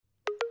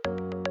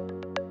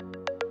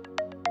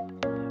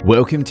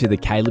Welcome to the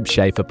Caleb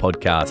Schaefer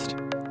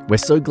podcast. We're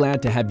so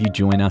glad to have you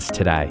join us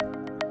today.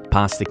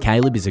 Pastor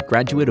Caleb is a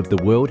graduate of the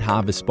World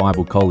Harvest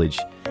Bible College,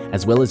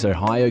 as well as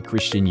Ohio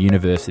Christian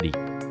University,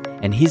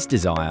 and his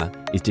desire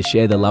is to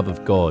share the love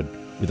of God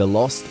with a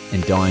lost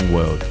and dying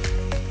world.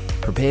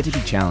 Prepare to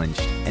be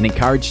challenged and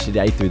encouraged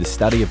today through the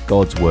study of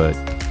God's Word.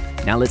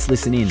 Now let's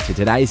listen in to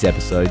today's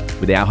episode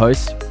with our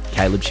host,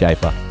 Caleb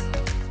Schaefer.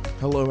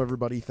 Hello,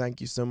 everybody. Thank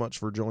you so much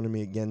for joining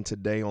me again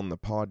today on the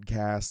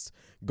podcast.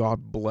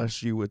 God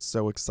bless you. It's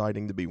so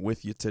exciting to be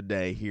with you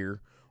today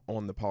here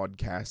on the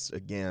podcast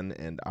again,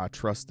 and I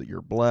trust that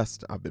you're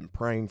blessed. I've been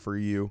praying for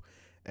you,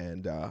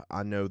 and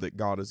I know that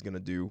God is going to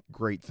do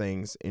great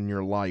things in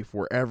your life,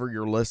 wherever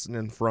you're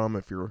listening from.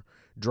 If you're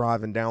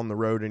driving down the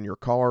road in your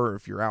car, or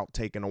if you're out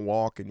taking a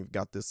walk and you've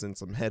got this in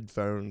some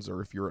headphones,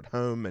 or if you're at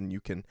home and you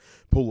can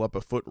pull up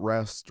a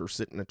footrest or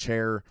sit in a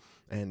chair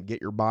and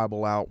get your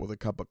Bible out with a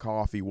cup of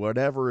coffee,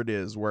 whatever it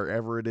is,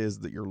 wherever it is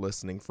that you're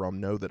listening from,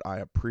 know that I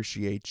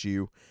appreciate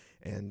you,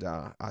 and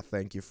I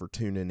thank you for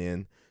tuning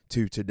in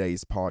to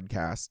today's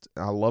podcast.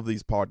 I love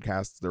these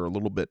podcasts. They're a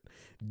little bit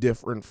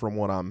different from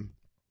what I'm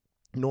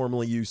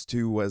normally used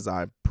to as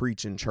I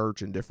preach in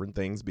church and different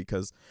things,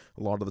 because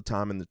a lot of the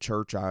time in the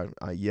church I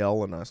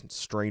yell and I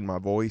strain my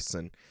voice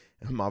and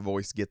my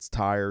voice gets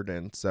tired,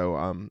 and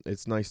so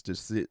it's nice to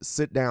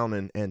sit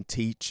down and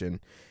teach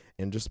and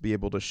just be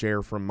able to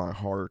share from my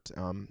heart.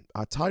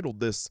 I titled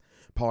this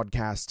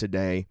podcast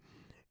today,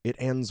 It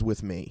Ends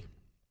With Me.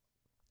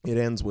 It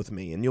ends with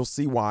me, and you'll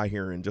see why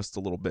here in just a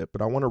little bit,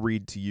 but I want to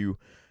read to you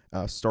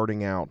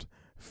starting out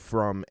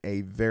from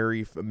a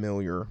very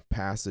familiar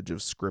passage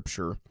of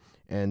Scripture,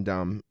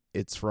 and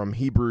it's from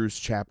Hebrews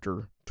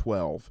chapter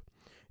 12,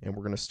 and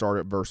we're going to start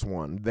at verse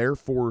 1.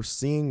 Therefore,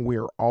 seeing we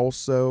are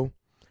also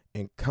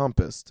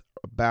encompassed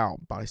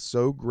about by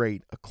so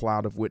great a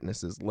cloud of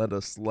witnesses, let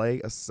us lay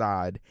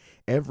aside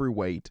every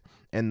weight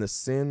and the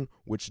sin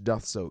which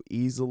doth so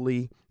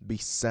easily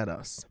beset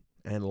us,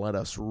 and let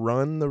us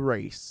run the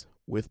race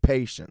with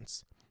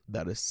patience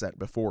that is set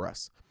before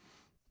us.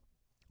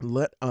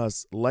 Let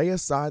us lay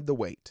aside the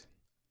weight.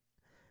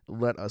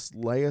 Let us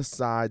lay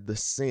aside the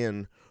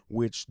sin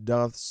which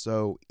doth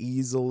so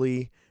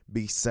easily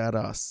beset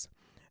us.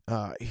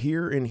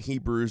 Here in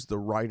Hebrews, the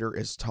writer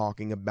is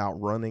talking about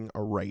running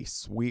a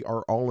race. We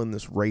are all in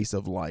this race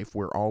of life.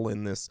 We're all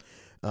in this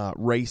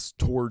race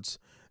towards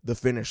the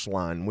finish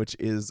line, which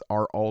is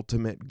our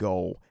ultimate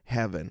goal,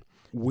 heaven.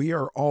 We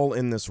are all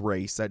in this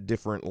race at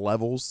different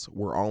levels.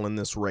 We're all in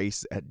this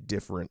race at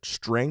different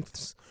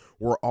strengths.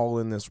 We're all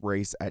in this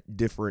race at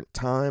different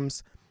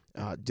times,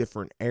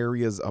 different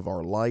areas of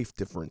our life,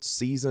 different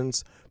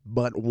seasons.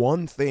 But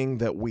one thing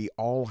that we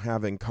all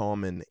have in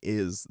common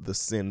is the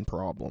sin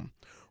problem.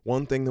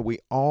 One thing that we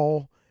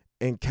all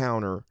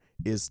encounter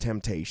is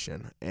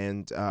temptation.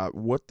 And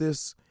what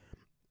this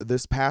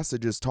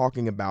passage is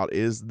talking about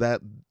is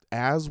that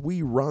as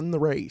we run the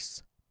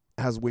race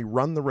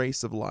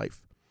of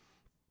life,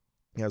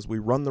 as we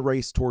run the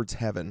race towards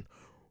heaven,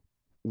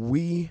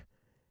 we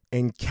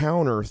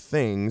encounter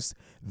things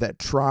that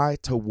try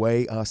to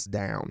weigh us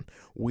down.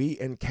 We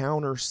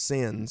encounter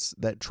sins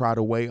that try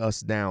to weigh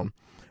us down.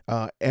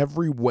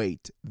 Every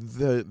weight,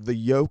 the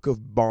yoke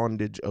of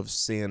bondage of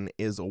sin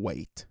is a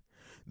weight.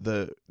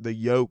 The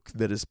yoke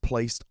that is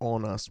placed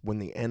on us when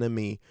the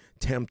enemy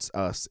tempts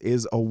us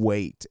is a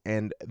weight.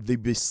 And the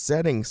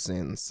besetting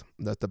sins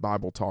that the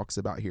Bible talks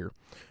about here,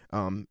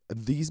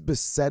 these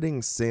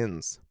besetting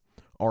sins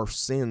are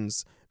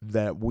sins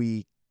that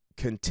we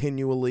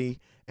continually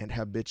and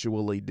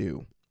habitually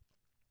do.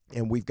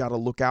 And we've got to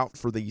look out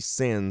for these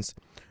sins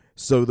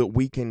so that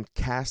we can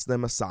cast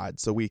them aside,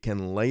 so we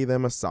can lay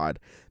them aside.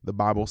 The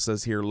Bible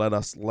says here, let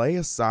us lay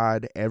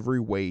aside every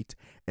weight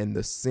and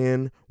the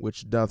sin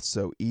which doth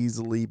so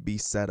easily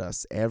beset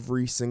us.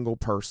 Every single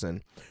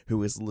person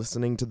who is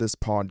listening to this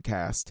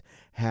podcast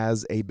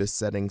has a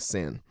besetting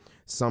sin.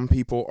 Some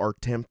people are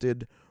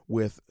tempted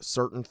with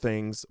certain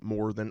things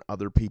more than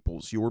other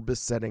people's. Your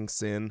besetting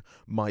sin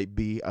might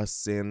be a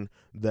sin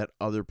that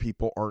other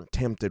people aren't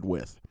tempted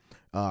with.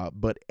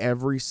 But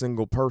every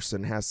single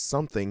person has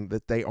something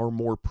that they are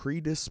more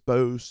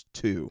predisposed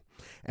to.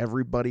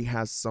 Everybody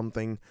has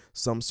something,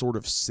 some sort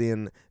of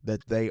sin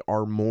that they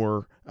are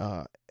more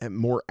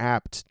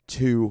apt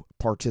to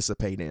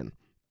participate in.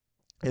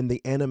 And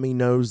the enemy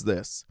knows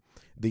this.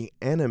 The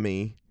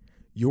enemy,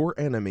 your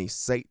enemy,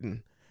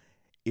 Satan,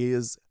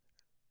 is,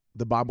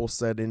 the Bible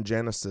said in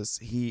Genesis,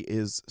 he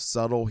is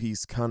subtle,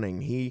 he's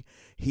cunning.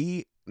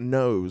 He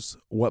knows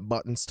what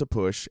buttons to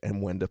push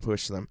and when to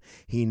push them.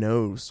 He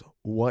knows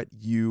what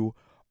you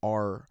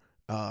are,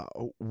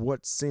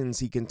 what sins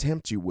he can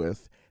tempt you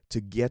with to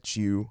get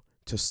you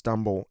to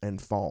stumble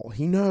and fall.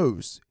 He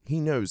knows.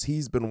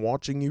 He's been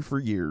watching you for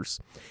years.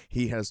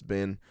 He has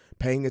been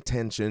paying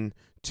attention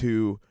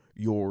to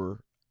your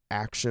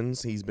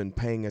actions. He's been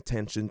paying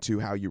attention to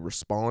how you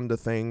respond to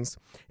things,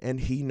 and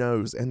he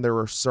knows. And there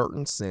are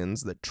certain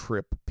sins that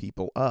trip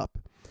people up.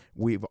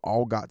 We've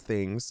all got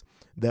things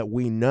that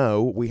we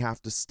know we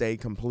have to stay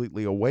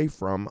completely away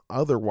from.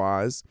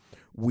 Otherwise,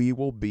 we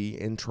will be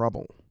in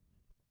trouble.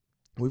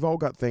 We've all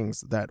got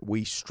things that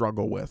we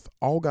struggle with,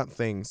 all got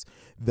things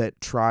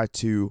that try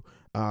to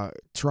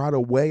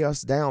weigh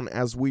us down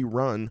as we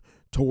run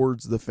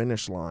towards the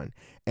finish line.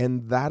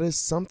 And that is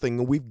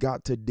something we've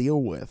got to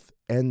deal with.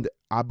 And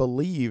I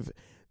believe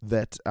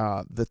that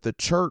the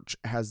church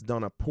has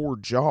done a poor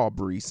job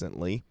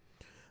recently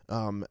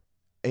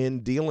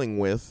in dealing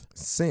with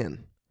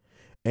sin.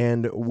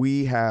 And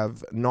we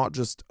have I'm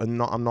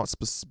not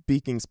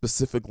speaking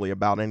specifically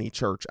about any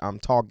church. I'm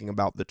talking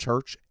about the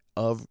church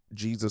of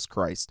Jesus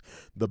Christ,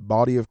 the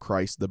body of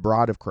Christ, the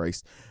bride of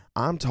Christ.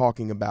 I'm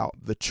talking about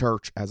the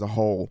church as a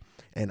whole.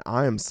 And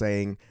I am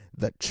saying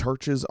that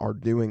churches are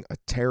doing a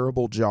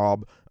terrible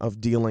job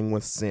of dealing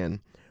with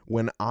sin.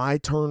 When I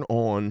turn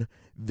on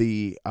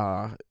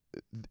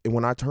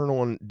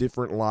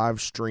different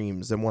live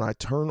streams and when I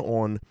turn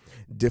on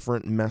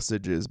different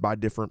messages by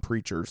different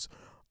preachers,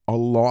 a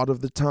lot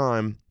of the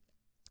time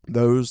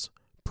those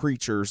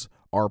preachers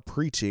are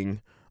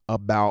preaching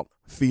about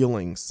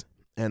feelings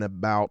and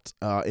about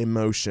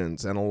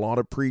emotions, and a lot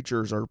of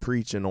preachers are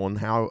preaching on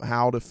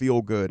how to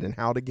feel good and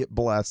how to get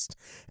blessed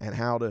and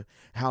how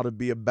to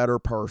be a better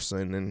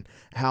person and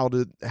how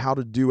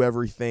to do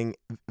everything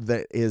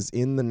that is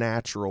in the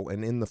natural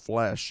and in the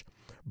flesh,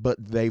 but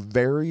they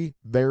very,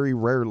 very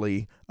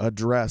rarely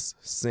address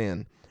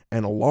sin.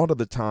 And a lot of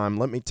the time,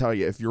 let me tell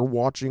you, if you're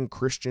watching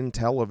Christian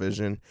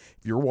television,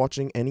 if you're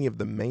watching any of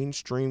the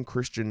mainstream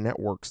Christian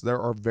networks, there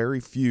are very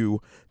few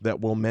that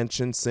will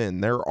mention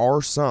sin. There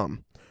are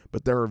some,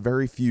 but there are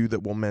very few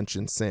that will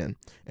mention sin.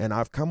 And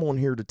I've come on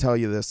here to tell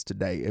you this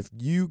today. If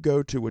you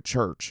go to a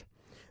church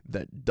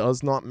that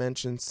does not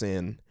mention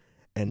sin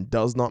and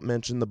does not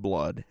mention the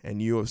blood,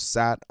 and you have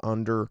sat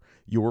under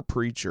your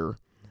preacher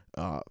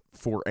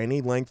for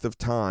any length of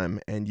time,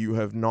 and you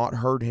have not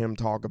heard him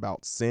talk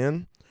about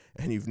sin,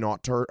 and you've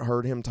not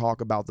heard him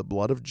talk about the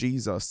blood of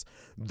Jesus,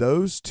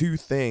 those two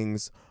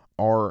things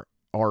are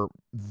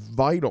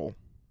vital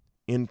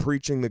in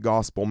preaching the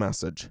gospel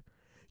message.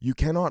 You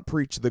cannot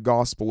preach the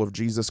gospel of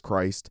Jesus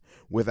Christ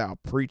without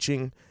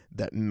preaching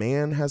that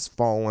man has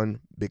fallen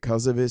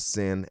because of his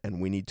sin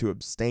and we need to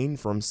abstain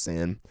from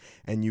sin.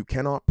 And you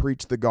cannot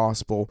preach the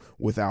gospel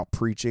without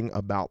preaching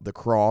about the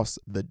cross,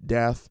 the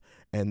death,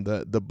 and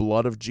the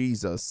blood of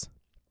Jesus.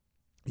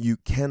 You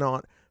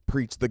cannot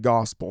preach the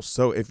gospel.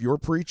 So if your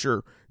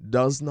preacher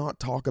does not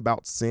talk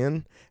about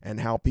sin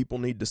and how people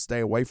need to stay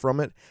away from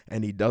it,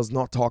 and he does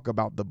not talk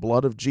about the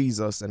blood of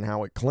Jesus and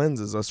how it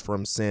cleanses us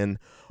from sin,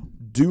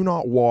 do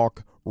not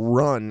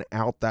run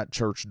out that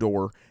church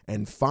door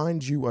and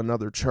find you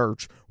another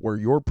church where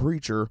your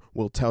preacher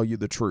will tell you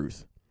the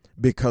truth,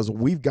 because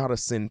we've got a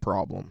sin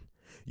problem.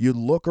 You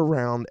look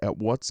around at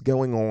what's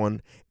going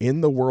on in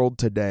the world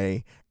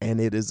today,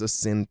 and it is a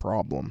sin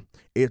problem.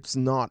 It's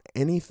not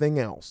anything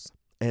else.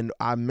 And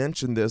I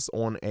mentioned this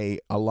on a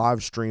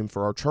live stream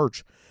for our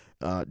church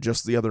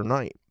just the other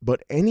night.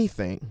 But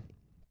anything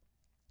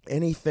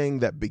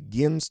that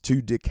begins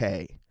to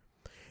decay,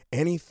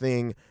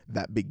 anything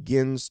that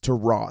begins to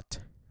rot,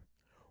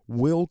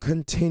 will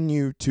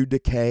continue to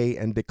decay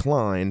and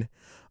decline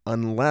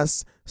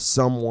unless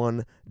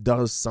someone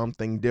does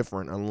something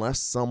different, unless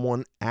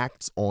someone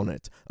acts on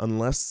it,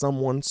 unless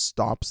someone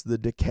stops the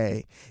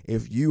decay.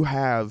 If you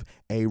have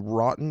a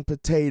rotten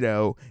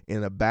potato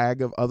in a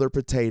bag of other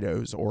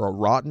potatoes, or a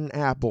rotten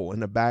apple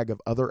in a bag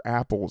of other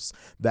apples,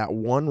 that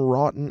one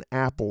rotten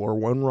apple or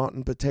one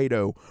rotten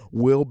potato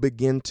will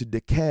begin to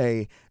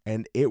decay,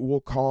 and it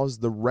will cause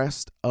the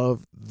rest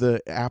of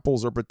the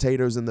apples or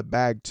potatoes in the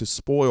bag to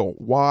spoil.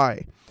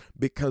 Why?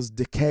 Because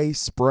decay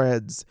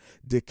spreads.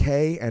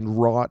 Decay and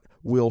rot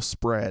will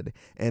spread.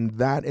 And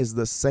that is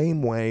the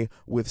same way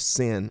with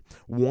sin.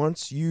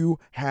 Once you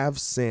have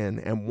sin,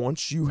 and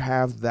once you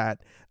have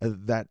that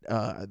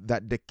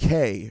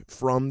decay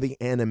from the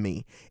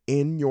enemy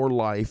in your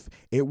life,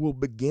 it will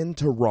begin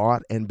to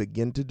rot and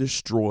begin to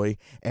destroy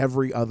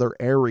every other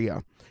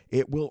area.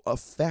 It will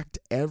affect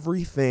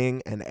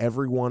everything and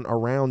everyone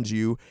around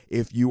you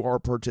if you are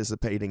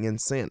participating in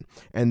sin.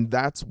 And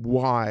that's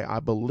why I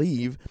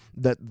believe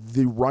that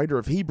the writer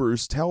of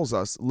Hebrews tells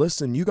us,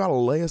 listen, you got to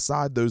lay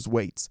aside those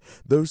weights.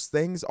 Those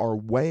things are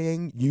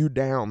weighing you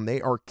down.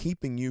 They are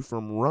keeping you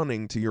from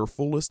running to your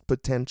fullest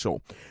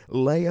potential.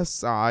 Lay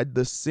aside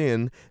the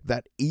sin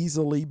that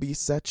easily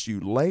besets you.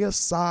 Lay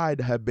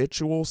aside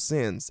habitual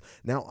sins.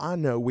 Now, I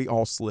know we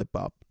all slip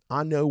up.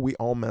 I know we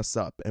all mess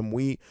up, and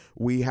we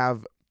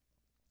have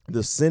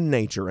the sin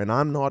nature, and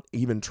I'm not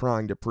even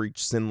trying to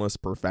preach sinless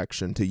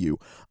perfection to you.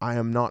 I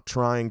am not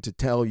trying to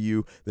tell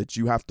you that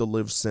you have to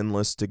live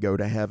sinless to go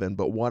to heaven.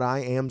 But what I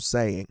am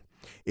saying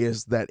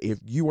is that if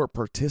you are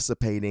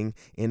participating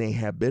in a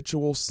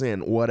habitual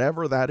sin,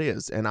 whatever that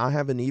is, and I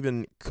haven't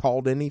even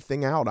called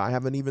anything out, I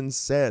haven't even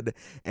said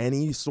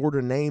any sort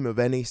of name of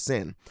any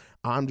sin,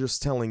 I'm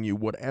just telling you,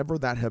 whatever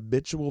that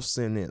habitual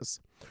sin is,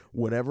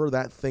 whatever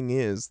that thing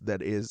is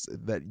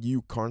that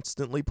you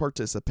constantly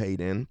participate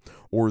in,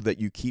 or that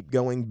you keep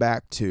going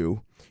back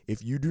to,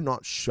 if you do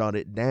not shut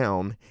it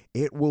down,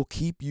 it will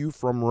keep you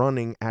from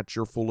running at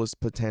your fullest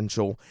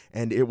potential,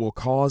 and it will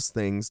cause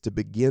things to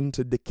begin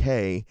to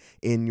decay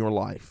in your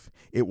life.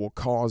 It will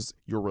cause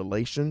your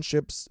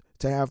relationships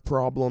to have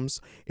problems.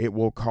 It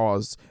will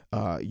cause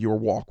your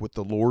walk with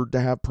the Lord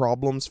to have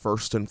problems,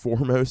 first and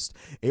foremost.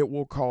 It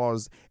will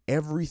cause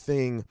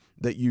everything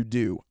that you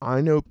do.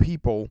 I know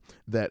people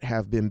that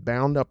have been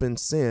bound up in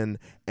sin,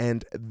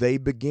 and they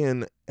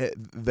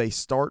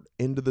start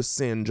into the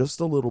sin just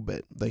a little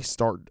bit. They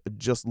start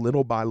just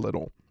little by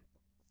little.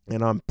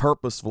 And I'm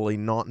purposefully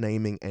not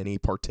naming any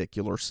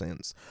particular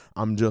sins.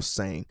 I'm just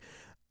saying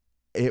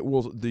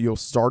you'll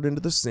start into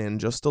the sin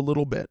just a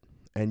little bit,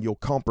 and you'll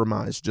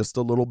compromise just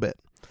a little bit,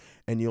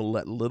 and you'll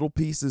let little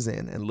pieces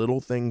in and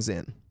little things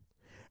in.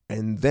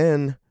 And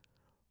then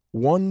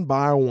one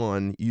by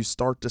one, you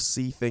start to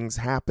see things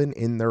happen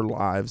in their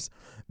lives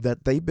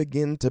that they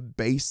begin to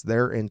base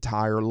their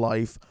entire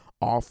life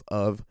off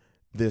of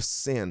this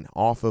sin,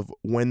 off of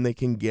when they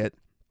can get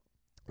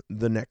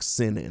the next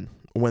sin in,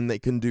 when they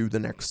can do the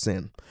next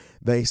sin.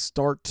 They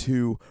start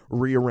to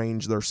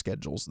rearrange their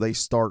schedules. They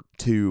start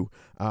to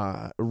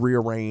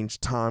rearrange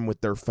time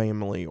with their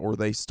family, or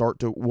they start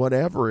to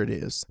whatever it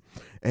is,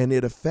 and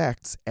it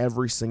affects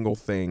every single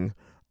thing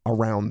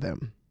around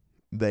them.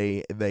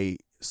 They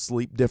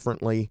sleep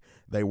differently,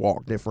 they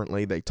walk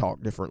differently, they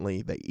talk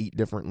differently, they eat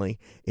differently.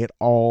 It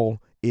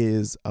all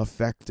is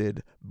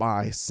affected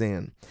by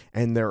sin.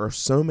 And there are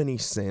so many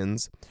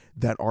sins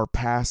that are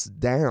passed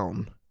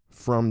down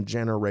from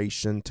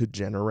generation to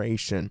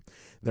generation.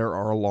 There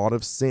are a lot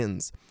of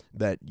sins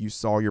that you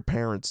saw your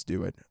parents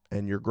do it,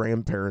 and your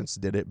grandparents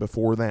did it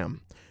before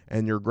them,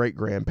 and your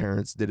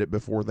great-grandparents did it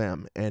before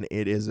them. And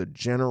it is a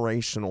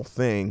generational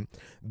thing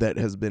that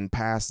has been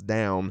passed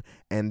down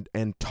and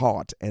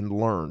taught and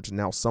learned.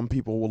 Now, some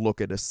people will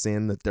look at a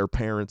sin that their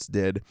parents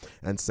did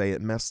and say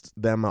it messed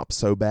them up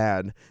so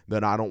bad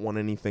that I don't want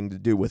anything to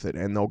do with it,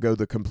 and they'll go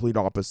the complete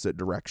opposite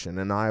direction.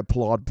 And I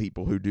applaud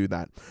people who do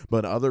that.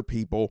 But other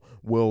people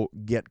will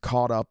get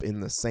caught up in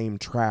the same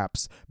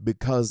traps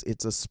because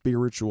it's a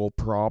spiritual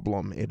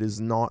problem. It is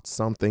not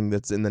something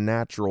that's in the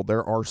natural.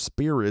 There are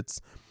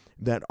spirits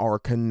that are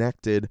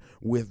connected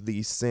with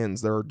these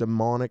sins. There are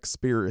demonic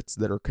spirits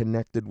that are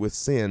connected with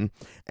sin,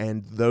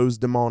 and those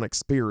demonic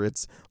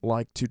spirits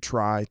like to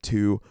try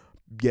to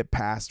get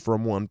passed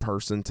from one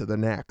person to the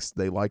next.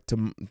 They like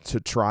to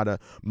try to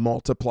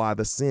multiply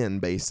the sin,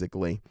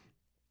 basically.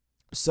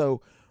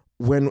 So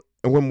when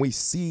we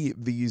see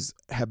these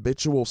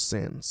habitual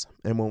sins,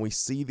 and when we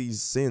see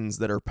these sins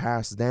that are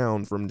passed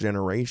down from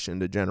generation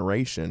to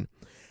generation,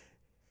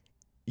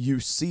 you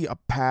see a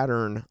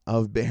pattern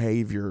of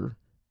behavior,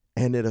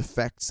 and it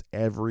affects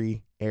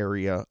every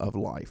area of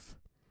life.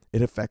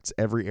 It affects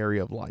every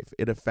area of life.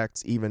 It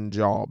affects even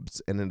jobs,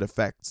 and it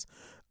affects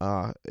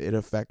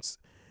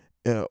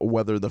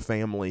whether the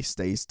family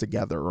stays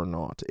together or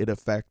not. It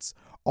affects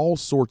all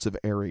sorts of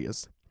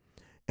areas.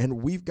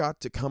 And we've got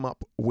to come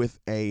up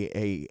with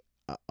a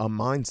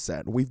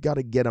mindset. We've got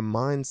to get a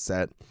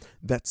mindset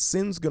that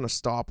sin's going to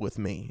stop with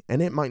me.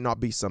 And it might not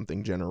be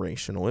something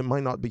generational. It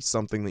might not be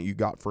something that you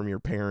got from your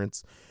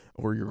parents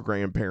or your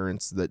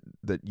grandparents that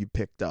you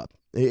picked up.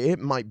 It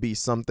might be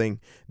something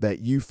that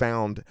you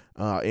found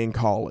in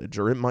college,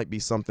 or it might be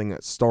something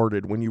that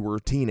started when you were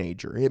a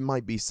teenager. It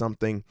might be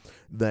something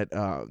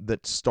that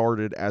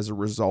started as a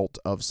result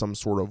of some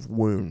sort of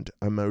wound,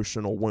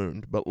 emotional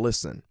wound. But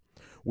listen,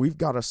 we've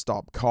got to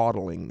stop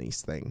coddling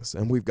these things,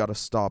 and we've got to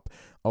stop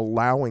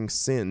allowing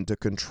sin to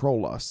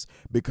control us,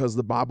 because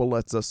the Bible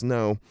lets us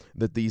know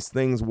that these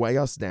things weigh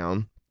us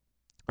down.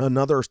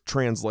 Another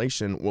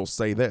translation will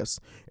say this.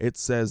 It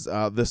says,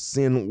 the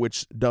sin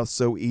which doth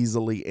so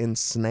easily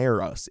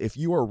ensnare us. If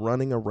you are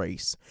running a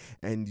race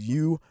and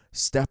you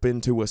step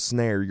into a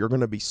snare, you're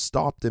going to be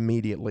stopped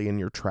immediately in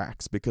your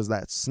tracks, because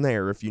that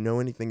snare, if you know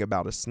anything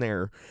about a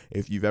snare,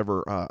 if you've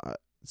ever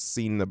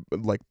seen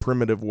the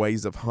primitive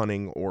ways of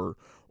hunting, or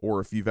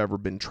if you've ever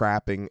been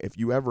trapping, if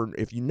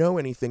you know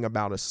anything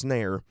about a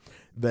snare,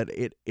 that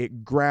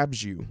it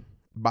grabs you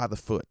by the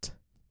foot.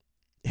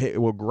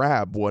 It will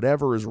grab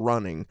whatever is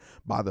running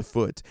by the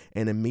foot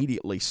and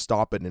immediately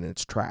stop it in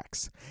its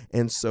tracks.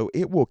 And so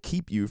it will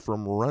keep you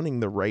from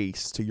running the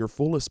race to your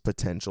fullest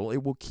potential.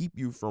 It will keep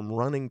you from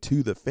running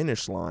to the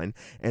finish line.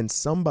 And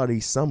somebody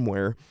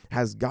somewhere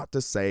has got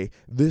to say,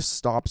 this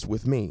stops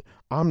with me.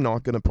 I'm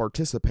not going to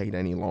participate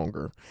any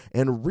longer.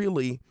 And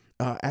really,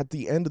 at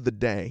the end of the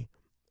day,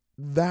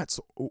 that's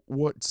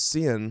what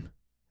sin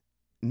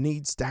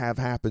needs to have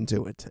happen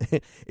to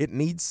it. It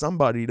needs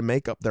somebody to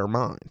make up their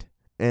mind.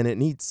 And it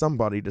needs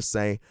somebody to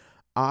say,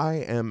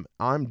 I'm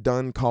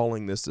done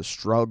calling this a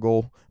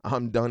struggle.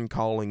 I'm done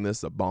calling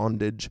this a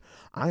bondage.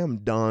 I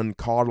am done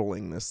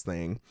coddling this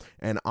thing.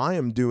 And I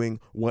am doing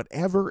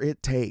whatever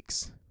it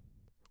takes.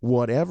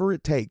 Whatever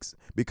it takes.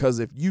 Because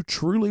if you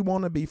truly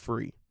want to be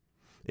free,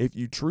 you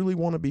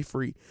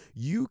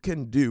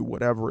can do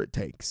whatever it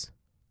takes.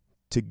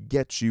 to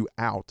get you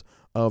out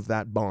of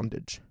that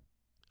bondage.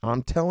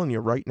 I'm telling you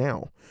right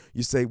now.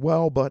 You say,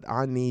 well, but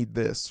I need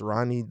this, or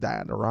I need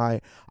that, or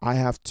I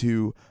have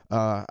to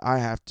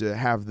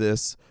have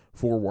this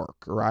for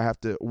work, or I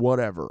have to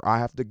whatever. I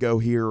have to go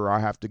here, or I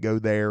have to go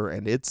there,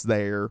 and it's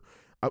there.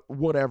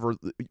 Whatever.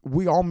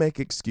 We all make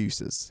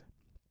excuses.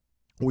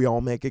 We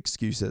all make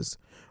excuses.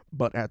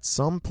 But at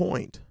some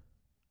point,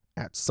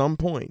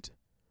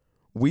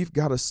 we've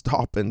got to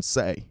stop and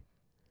say,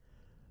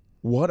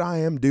 what I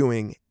am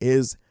doing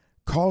is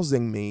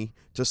causing me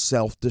to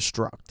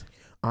self-destruct.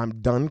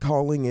 I'm done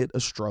calling it a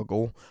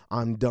struggle.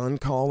 I'm done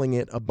calling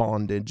it a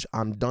bondage.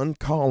 I'm done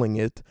calling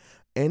it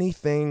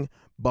anything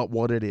but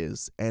what it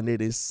is, and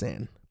it is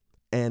sin.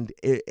 And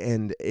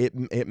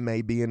it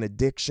may be an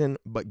addiction,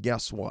 but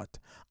guess what?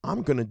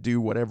 I'm going to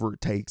do whatever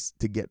it takes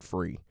to get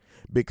free,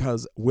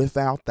 because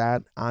without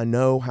that, I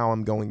know how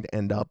I'm going to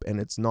end up, and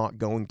it's not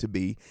going to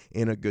be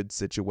in a good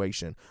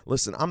situation.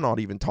 Listen, I'm not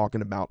even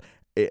talking about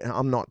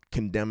I'm not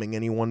condemning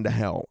anyone to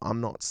hell.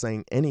 I'm not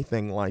saying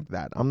anything like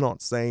that. I'm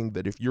not saying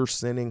that if you're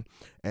sinning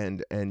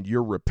and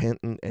you're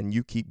repentant and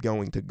you keep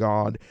going to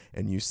God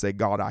and you say,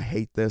 God, I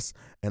hate this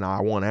and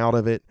I want out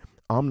of it,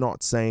 I'm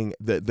not saying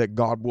that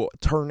God will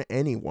turn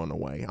anyone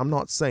away. I'm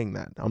not saying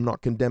that. I'm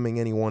not condemning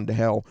anyone to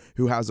hell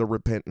who has a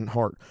repentant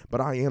heart.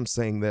 But I am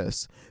saying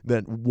this,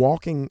 that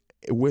walking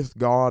with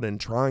God and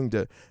trying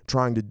to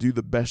do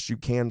the best you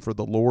can for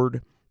the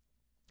Lord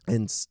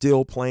and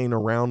still playing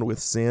around with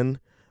sin,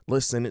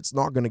 listen, it's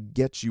not going to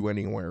get you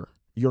anywhere.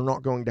 You're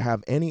not going to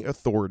have any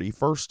authority.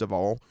 First of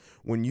all,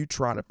 when you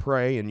try to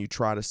pray and you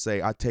try to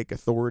say, I take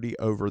authority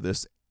over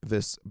this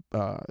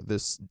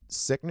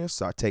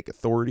sickness, I take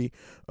authority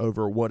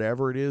over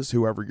whatever it is,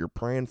 whoever you're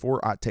praying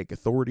for, I take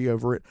authority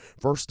over it.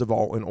 First of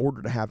all, in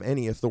order to have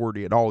any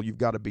authority at all, you've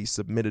got to be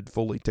submitted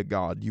fully to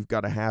God. You've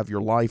got to have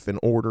your life in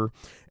order,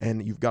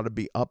 and you've got to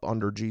be up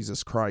under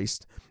Jesus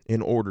Christ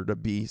in order to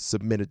be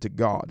submitted to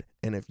God.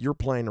 And if you're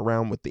playing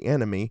around with the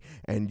enemy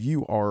and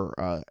you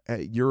are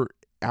you're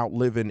out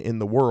living in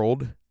the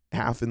world,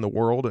 half in the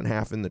world and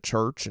half in the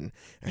church,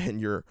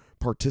 and you're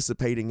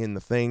participating in the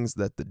things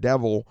that the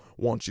devil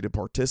wants you to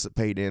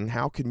participate in,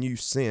 how can you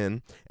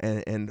sin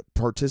and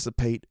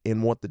participate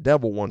in what the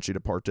devil wants you to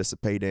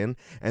participate in,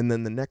 and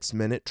then the next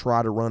minute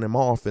try to run him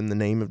off in the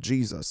name of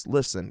Jesus?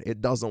 Listen, it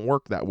doesn't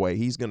work that way.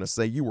 He's going to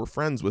say, you were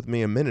friends with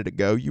me a minute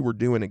ago. You were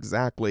doing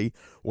exactly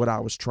what I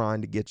was trying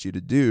to get you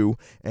to do,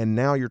 and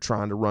now you're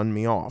trying to run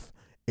me off.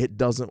 It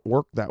doesn't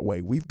work that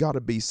way. We've got to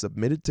be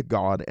submitted to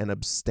God and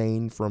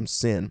abstain from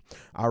sin.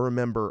 I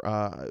remember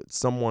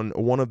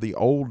one of the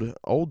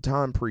old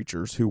time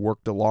preachers who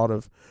worked a lot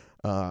of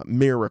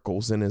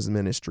miracles in his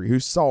ministry, who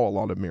saw a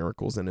lot of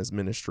miracles in his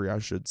ministry, I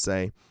should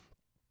say,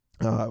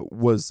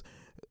 was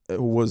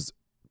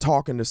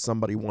talking to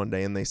somebody one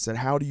day, and they said,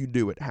 how do you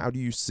do it? How do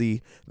you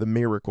see the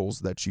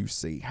miracles that you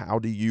see? How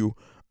do you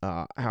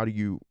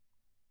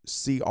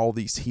see all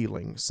these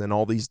healings and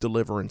all these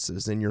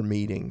deliverances in your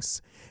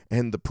meetings?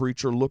 And the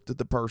preacher looked at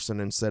the person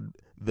and said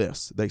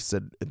this. They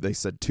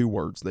said two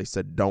words. They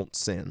said, don't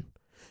sin.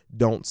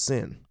 Don't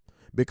sin.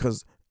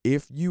 Because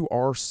if you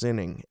are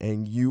sinning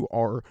and you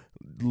are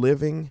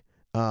living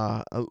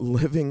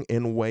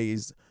in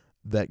ways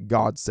that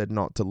God said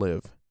not to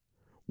live,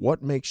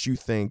 what makes you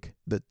think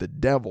that the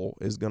devil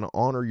is going to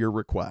honor your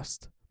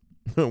request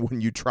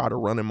when you try to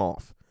run him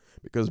off?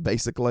 Because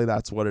basically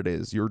that's what it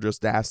is. You're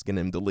just asking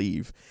him to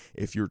leave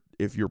if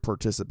you're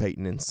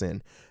participating in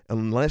sin.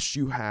 Unless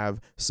you have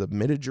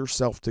submitted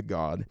yourself to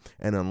God,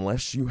 and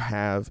unless you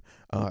have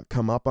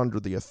come up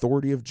under the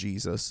authority of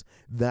Jesus,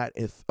 that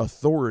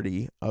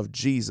authority of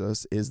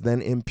Jesus is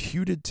then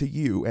imputed to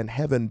you, and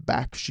heaven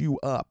backs you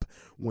up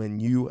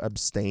when you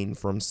abstain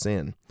from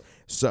sin.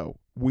 So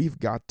we've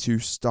got to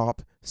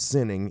stop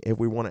sinning if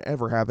we want to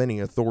ever have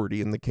any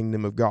authority in the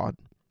kingdom of God.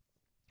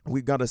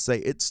 We've got to say,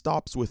 it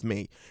stops with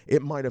me.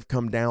 It might have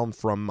come down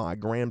from my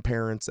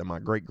grandparents and my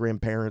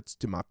great-grandparents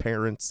to my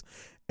parents,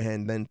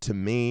 and then to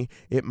me.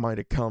 It might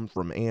have come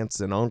from aunts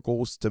and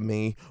uncles to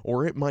me,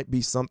 or it might be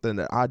something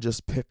that I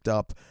just picked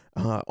up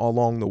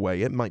along the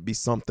way. It might be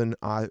something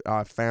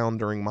I found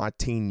during my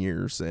teen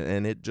years,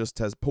 and it just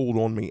has pulled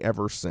on me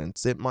ever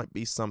since. It might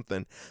be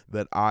something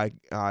that I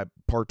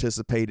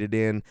participated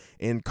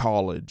in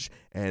college,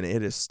 and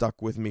it has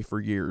stuck with me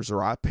for years,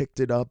 or I picked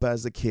it up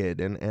as a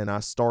kid, and I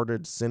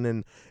started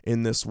sinning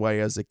in this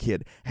way as a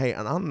kid. Hey,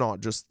 and I'm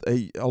not just,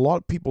 a lot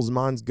of people's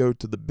minds go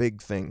to the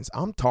big things.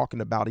 I'm talking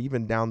about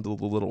even down to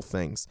the little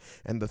things,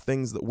 and the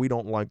things that we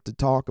don't like to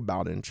talk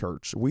about in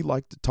church. We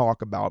like to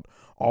talk about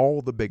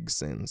all the big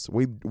sins.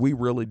 We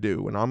really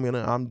do.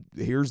 And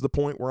here's the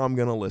point where I'm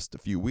gonna list a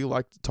few. We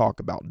like to talk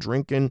about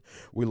drinking.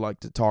 We like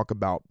to talk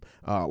about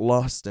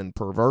lust and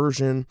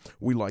perversion.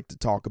 We like to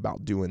talk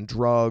about doing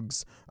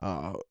drugs,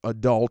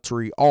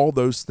 adultery, all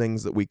those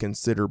things that we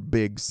consider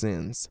big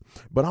sins.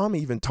 But I'm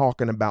even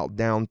talking about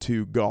down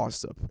to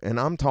gossip, and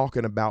I'm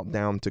talking about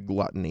down to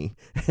gluttony.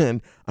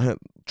 And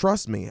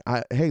trust me,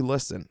 hey,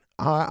 listen,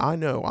 I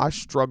know I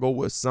struggle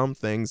with some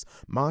things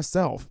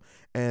myself.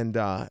 And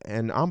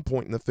I'm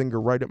pointing the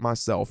finger right at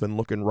myself and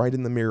looking right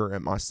in the mirror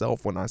at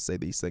myself when I say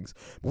these things.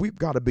 We've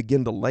got to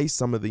begin to lay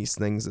some of these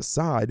things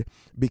aside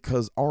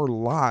because our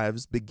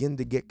lives begin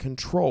to get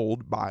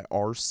controlled by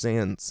our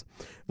sins.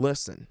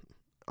 Listen,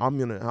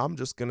 I'm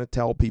just gonna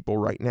tell people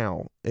right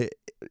now,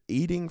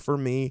 eating for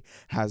me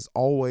has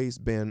always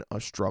been a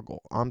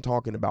struggle. I'm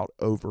talking about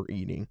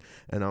overeating,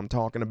 and I'm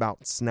talking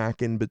about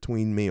snacking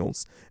between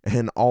meals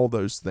and all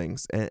those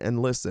things.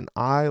 And listen,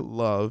 I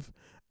love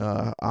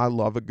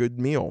a good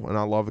meal and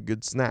I love a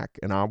good snack,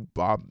 and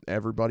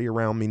everybody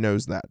around me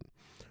knows that.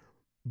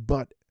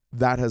 But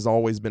that has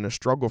always been a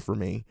struggle for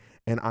me,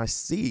 and I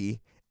see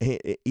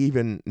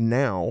even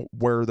now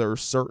where there are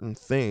certain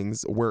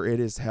things where it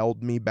has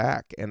held me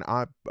back, and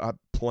I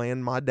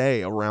plan my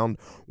day around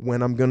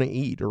when I'm going to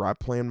eat, or I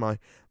plan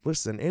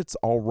listen, it's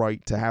all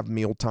right to have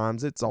meal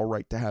times. It's all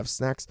right to have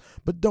snacks,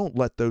 but don't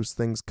let those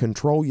things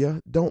control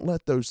you. Don't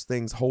let those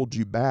things hold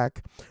you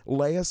back.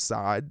 Lay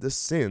aside the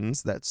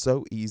sins that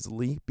so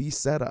easily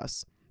beset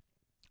us.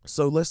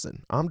 So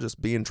listen, I'm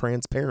just being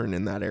transparent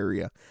in that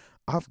area.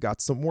 I've got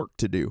some work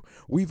to do.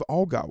 We've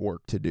all got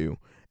work to do.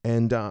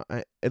 And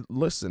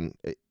listen,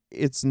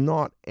 it's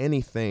not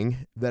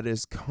anything that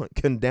is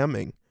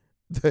condemning.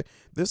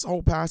 This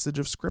whole passage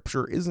of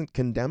Scripture isn't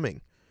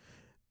condemning.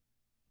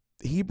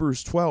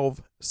 Hebrews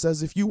 12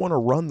 says if you want to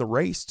run the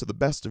race to the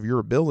best of your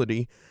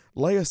ability,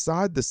 lay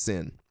aside the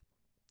sin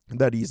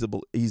that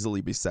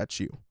easily besets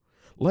you.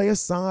 Lay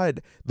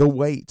aside the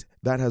weight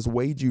that has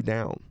weighed you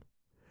down.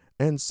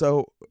 And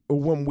so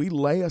when we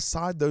lay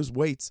aside those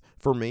weights,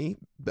 for me,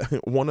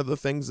 one of the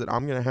things that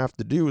I'm going to have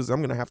to do is I'm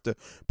going to have to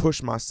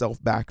push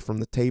myself back from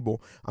the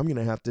table. I'm going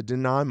to have to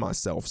deny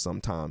myself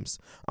sometimes.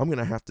 I'm going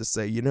to have to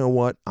say, you know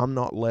what? I'm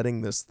not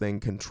letting this thing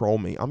control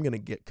me. I'm going to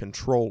get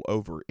control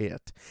over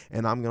it,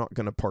 and I'm not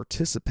going to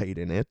participate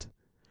in it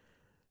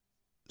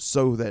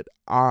so that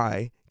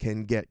I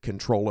can get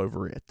control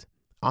over it.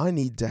 I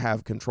need to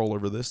have control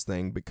over this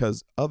thing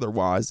because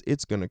otherwise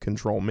it's going to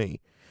control me.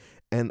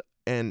 And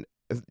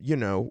you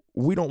know,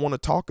 we don't want to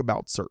talk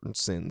about certain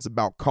sins,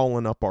 about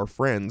calling up our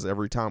friends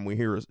every time we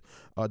hear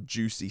a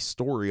juicy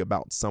story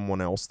about someone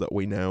else that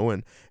we know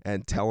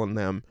and telling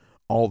them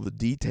all the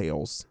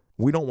details.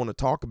 We don't want to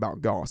talk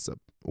about gossip.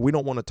 We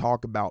don't want to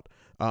talk about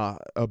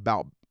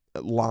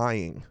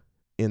lying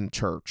in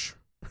church.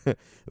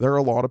 There are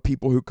a lot of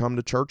people who come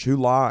to church who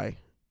lie.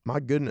 My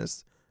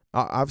goodness.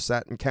 I've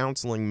sat in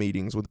counseling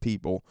meetings with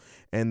people,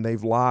 and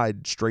they've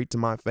lied straight to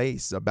my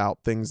face about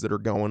things that are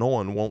going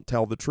on, won't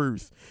tell the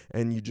truth,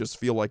 and you just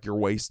feel like you're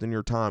wasting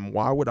your time.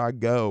 Why would I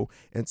go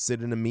and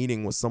sit in a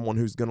meeting with someone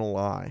who's going to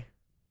lie?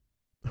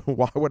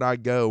 Why would I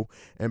go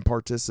and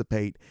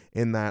participate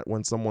in that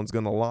when someone's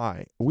going to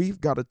lie? We've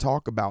got to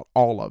talk about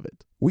all of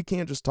it. We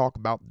can't just talk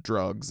about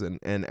drugs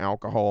and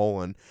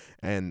alcohol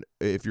and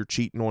if you're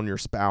cheating on your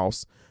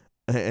spouse.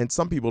 And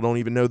some people don't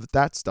even know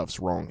that stuff's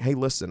wrong. Hey,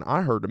 listen,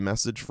 I heard a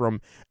message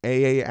from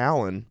A.A.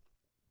 Allen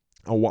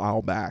a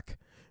while back,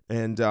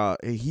 and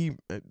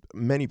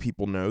many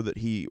people know that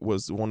he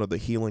was one of the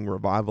healing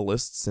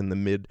revivalists in the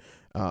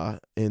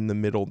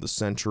middle of the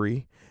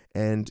century,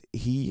 and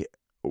he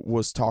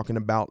was talking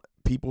about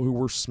people who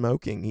were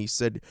smoking. He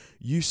said,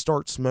 you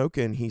start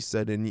smoking, he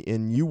said,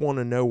 and you want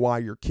to know why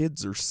your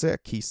kids are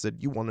sick. He said,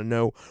 you want to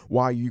know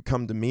why you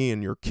come to me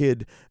and your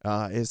kid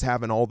is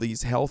having all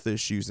these health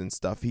issues and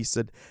stuff. He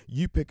said,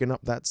 you picking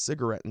up that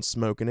cigarette and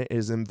smoking it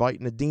is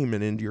inviting a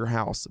demon into your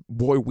house.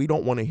 Boy, we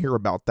don't want to hear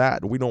about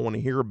that. We don't want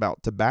to hear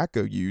about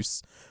tobacco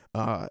use.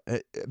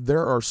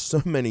 There are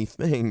so many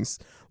things,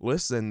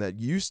 listen, that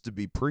used to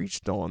be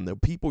preached on,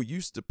 that people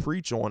used to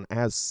preach on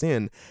as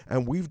sin,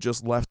 and we've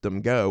just let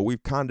them go.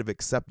 We've kind of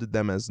accepted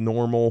them as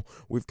normal.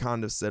 We've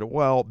kind of said,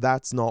 well,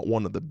 that's not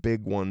one of the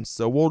big ones,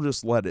 so we'll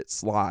just let it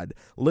slide.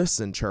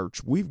 Listen,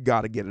 church, we've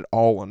got to get it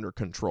all under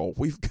control.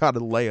 We've got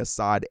to lay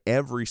aside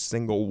every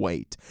single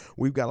weight.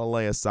 We've got to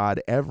lay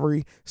aside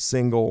every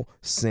single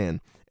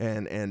sin.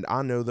 And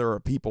I know there are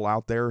people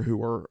out there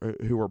who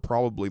are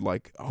probably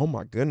like, oh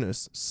my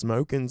goodness,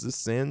 smoking's a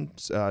sin,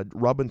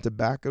 rubbing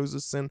tobacco's a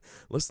sin.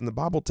 Listen, the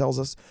Bible tells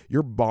us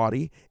your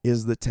body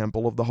is the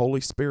temple of the Holy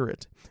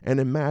Spirit. And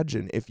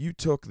imagine if you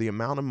took the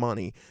amount of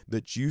money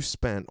that you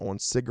spent on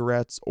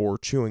cigarettes or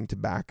chewing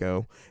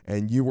tobacco,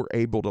 and you were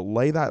able to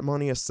lay that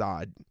money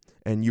aside,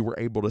 and you were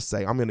able to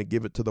say, I'm going to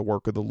give it to the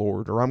work of the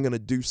Lord, or I'm going to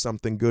do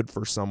something good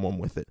for someone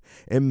with it.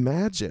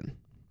 Imagine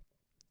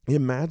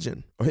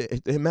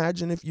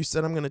if you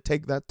said, I'm going to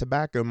take that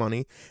tobacco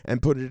money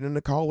and put it in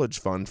a college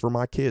fund for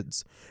my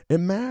kids.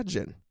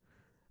 Imagine.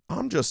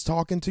 I'm just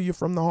talking to you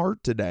from the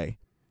heart today.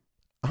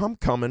 I'm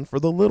coming for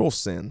the little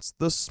sins,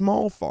 the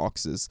small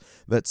foxes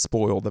that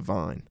spoil the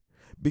vine,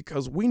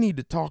 because we need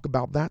to talk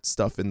about that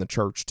stuff in the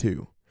church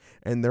too.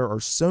 And there are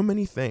so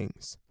many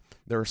things.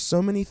 There are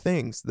so many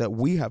things that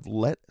we have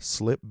let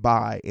slip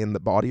by in the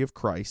body of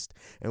Christ,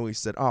 and we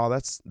said, oh,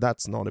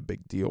 that's not a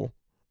big deal.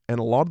 And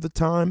a lot of the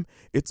time,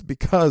 it's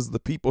because the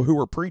people who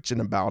are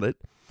preaching about it,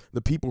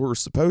 The people who are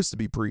supposed to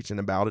be preaching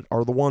about it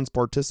are the ones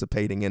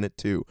participating in it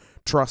too.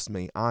 Trust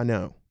me, I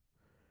know.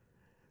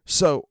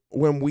 So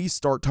when we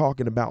start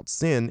talking about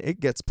sin, it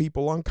gets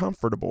people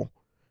uncomfortable.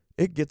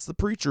 It gets the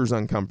preachers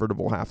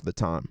uncomfortable half the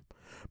time.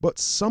 But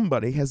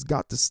somebody has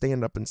got to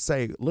stand up and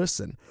say,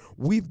 listen,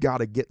 we've got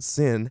to get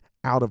sin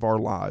out of our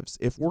lives.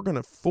 If we're going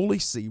to fully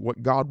see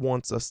what God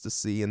wants us to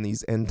see in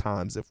these end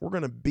times, if we're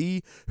going to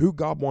be who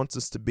God wants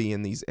us to be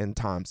in these end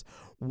times,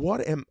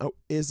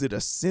 is it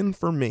a sin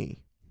for me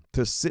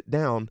to sit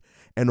down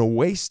and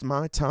waste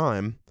my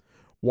time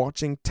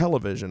watching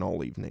television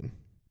all evening?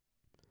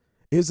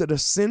 Is it a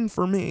sin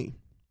for me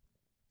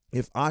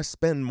if I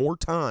spend more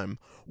time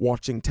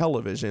watching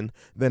television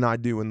than I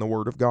do in the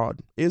Word of God?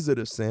 Is it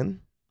a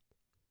sin?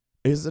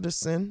 Is it a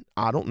sin?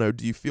 I don't know.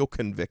 Do you feel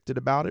convicted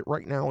about it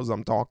right now as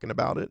I'm talking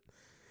about it?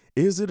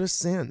 Is it a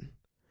sin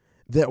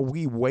that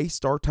we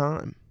waste our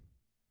time?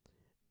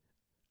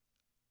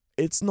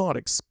 It's not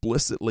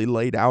explicitly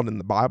laid out in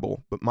the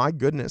Bible, but my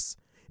goodness,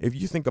 if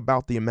you think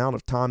about the amount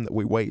of time that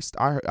we waste.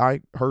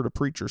 I heard a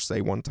preacher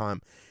say one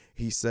time,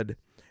 he said,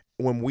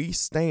 when we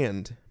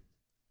stand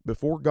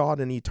before God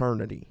in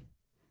eternity,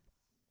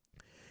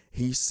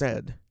 he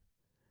said,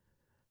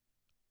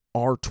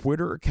 our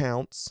Twitter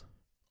accounts,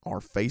 our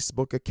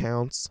Facebook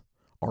accounts,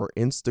 our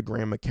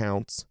Instagram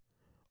accounts,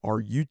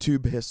 our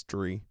YouTube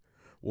history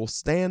will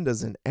stand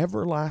as an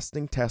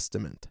everlasting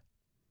testament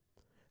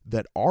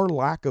that our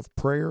lack of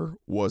prayer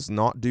was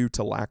not due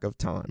to lack of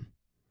time.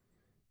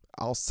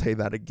 I'll say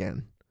that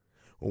again.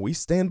 When we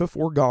stand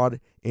before God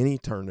in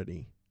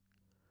eternity,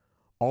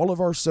 all of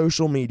our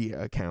social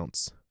media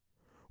accounts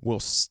will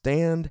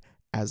stand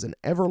as an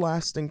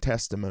everlasting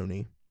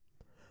testimony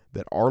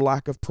that our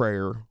lack of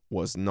prayer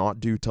was not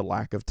due to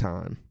lack of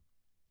time.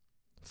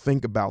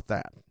 Think about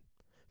that.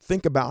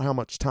 Think about how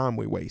much time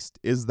we waste.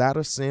 Is that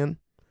a sin?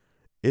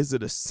 Is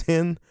it a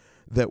sin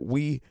that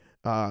we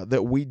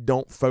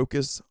don't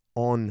focus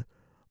on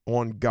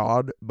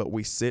God, but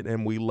we sit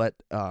and we let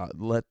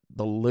the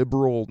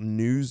liberal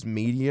news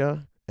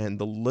media and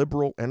the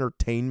liberal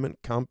entertainment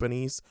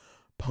companies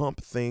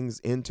pump things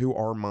into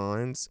our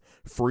minds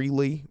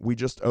freely? We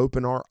just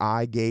open our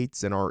eye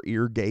gates and our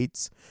ear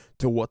gates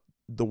to what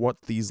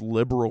these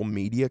liberal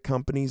media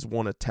companies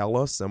want to tell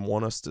us and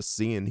want us to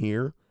see and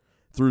hear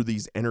through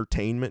these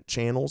entertainment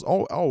channels.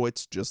 Oh,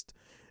 it's just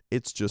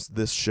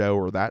this show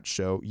or that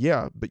show.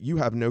 Yeah, but you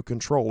have no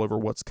control over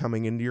what's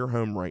coming into your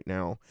home right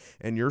now.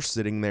 And you're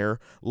sitting there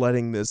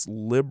letting this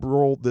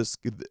liberal,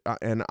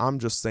 and I'm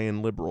just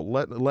saying liberal,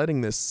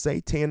 letting this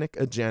satanic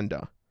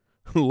agenda,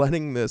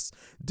 letting this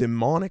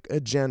demonic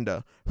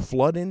agenda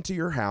flood into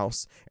your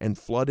house and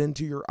flood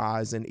into your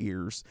eyes and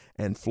ears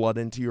and flood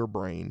into your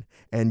brain.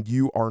 And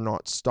you are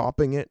not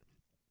stopping it.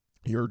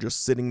 You're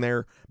just sitting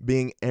there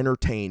being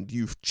entertained.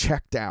 You've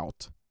checked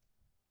out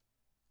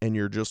and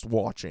you're just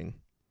watching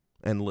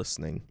and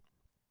listening.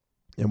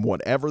 And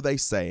whatever they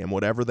say and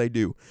whatever they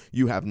do,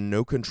 you have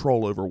no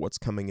control over what's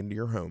coming into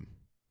your home.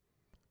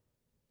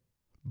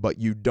 But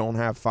you don't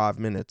have 5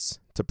 minutes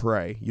to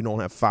pray. You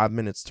don't have 5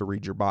 minutes to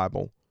read your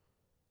Bible.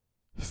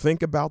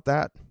 Think about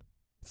that.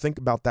 Think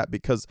about that,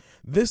 because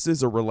this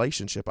is a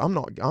relationship. I'm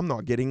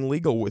not getting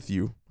legal with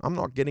you. I'm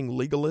not getting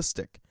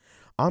legalistic.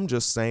 I'm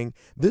just saying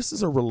this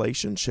is a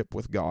relationship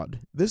with God.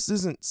 This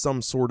isn't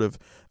some sort of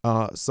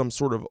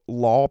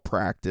law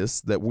practice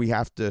that we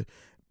have to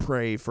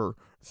pray for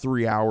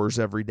 3 hours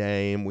every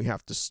day and we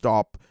have to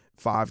stop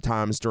 5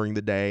 times during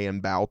the day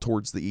and bow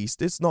towards the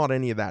east. It's not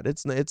any of that.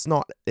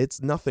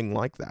 It's nothing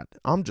like that.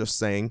 I'm just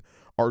saying,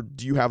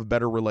 do you have a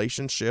better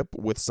relationship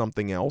with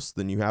something else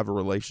than you have a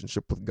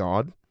relationship with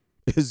God?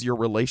 Is your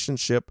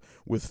relationship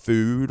with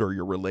food or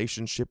your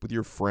relationship with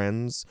your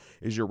friends,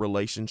 is your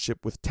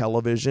relationship with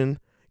television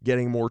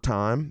getting more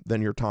time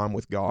than your time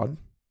with God?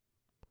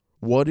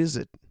 What is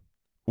it?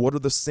 What are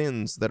the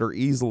sins that are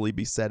easily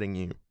besetting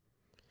you?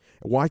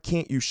 Why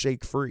can't you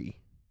shake free?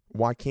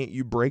 Why can't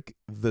you break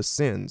the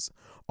sins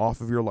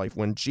off of your life?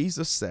 When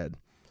Jesus said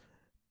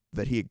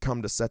that he had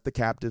come to set the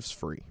captives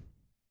free,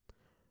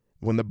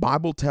 when the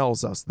Bible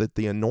tells us that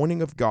the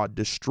anointing of God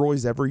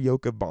destroys every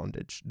yoke of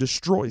bondage,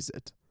 destroys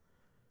it,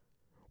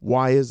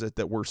 why is it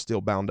that we're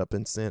still bound up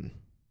in sin?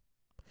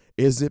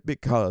 Is it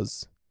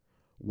because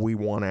we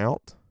want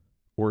out,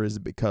 or is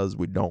it because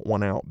we don't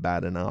want out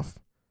bad enough?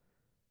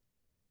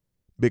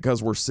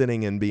 Because we're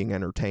sitting and being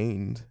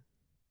entertained.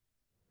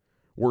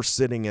 We're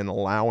sitting and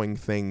allowing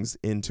things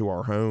into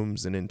our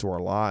homes and into our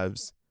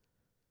lives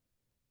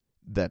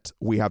that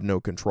we have no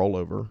control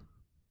over.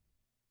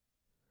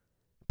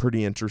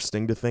 Pretty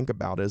interesting to think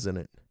about, isn't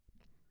it?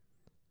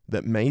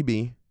 That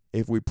maybe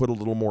if we put a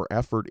little more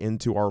effort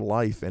into our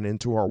life and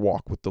into our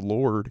walk with the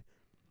Lord,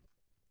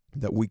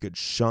 that we could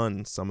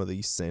shun some of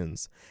these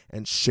sins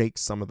and shake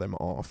some of them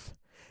off.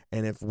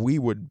 And if we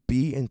would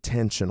be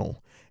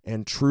intentional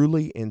and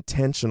truly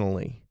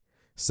intentionally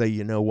say,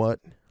 you know what?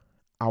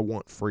 I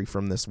want free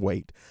from this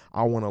weight.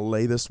 I want to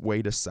lay this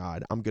weight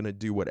aside. I'm going to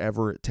do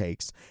whatever it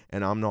takes,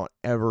 and I'm not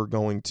ever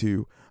going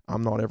to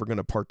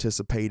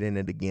participate in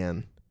it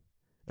again.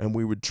 And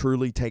we would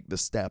truly take the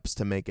steps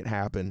to make it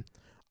happen.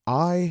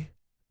 I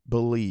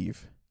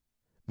believe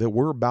that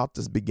we're about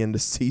to begin to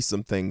see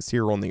some things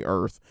here on the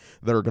earth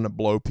that are going to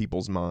blow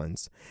people's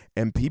minds.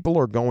 And people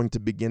are going to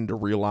begin to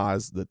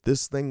realize that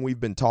this thing we've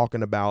been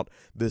talking about,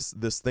 this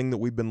thing that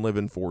we've been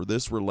living for,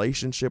 this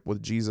relationship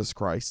with Jesus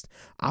Christ,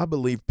 I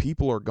believe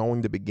people are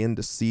going to begin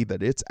to see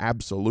that it's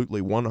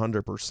absolutely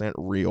 100%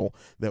 real,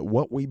 that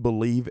what we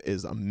believe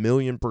is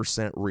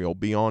 1,000,000% real,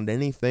 beyond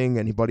anything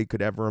anybody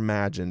could ever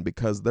imagine,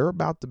 because they're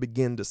about to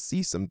begin to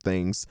see some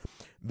things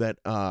that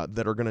are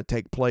going to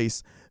take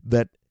place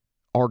that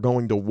are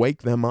going to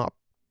wake them up.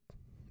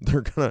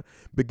 They're going to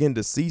begin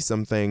to see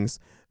some things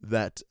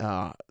that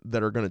are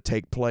going to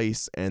take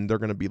place, and they're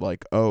going to be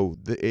like, "Oh,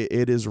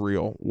 it is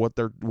real. What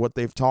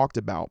they've talked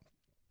about,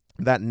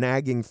 that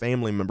nagging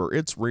family member,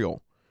 it's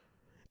real."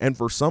 And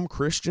for some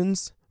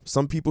Christians,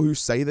 some people who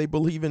say they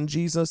believe in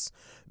Jesus,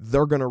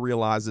 they're going to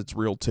realize it's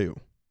real too.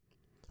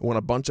 When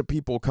a bunch of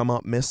people come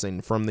up missing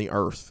from the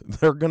earth,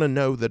 they're going to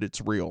know that it's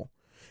real.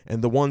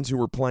 And the ones who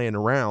were playing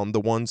around, the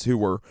ones who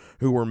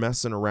were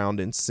messing around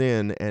in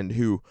sin, and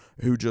who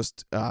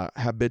just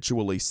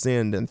habitually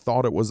sinned and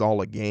thought it was all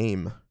a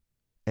game,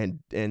 and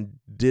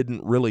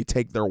didn't really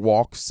take their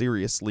walk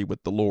seriously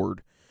with the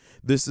Lord.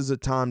 This is a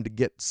time to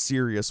get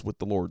serious with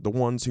the Lord. The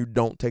ones who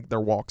don't take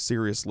their walk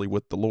seriously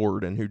with the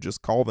Lord, and who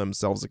just call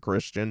themselves a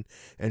Christian,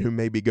 and who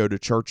maybe go to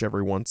church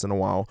every once in a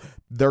while,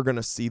 they're going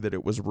to see that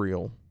it was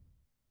real.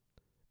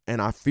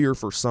 And I fear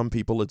for some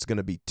people it's going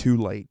to be too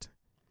late.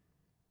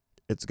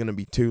 It's going to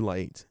be too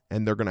late,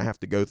 and they're going to have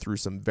to go through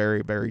some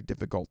very, very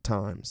difficult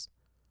times.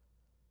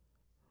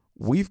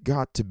 We've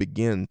got to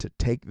begin to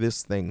take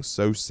this thing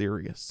so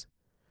serious.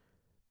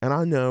 And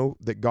I know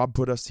that God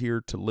put us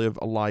here to live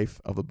a life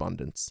of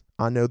abundance.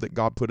 I know that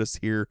God put us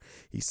here.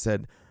 He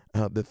said,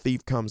 the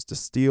thief comes to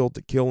steal,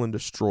 to kill, and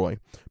destroy,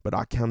 but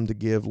I come to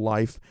give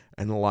life,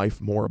 and life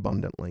more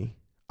abundantly.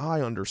 I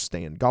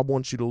understand. God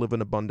wants you to live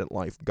an abundant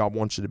life. God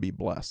wants you to be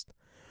blessed.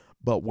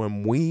 But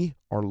when we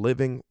are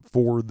living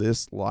for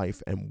this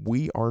life, and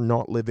we are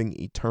not living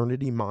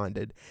eternity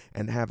minded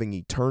and having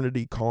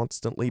eternity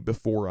constantly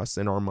before us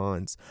in our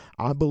minds,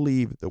 I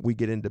believe that we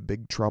get into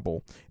big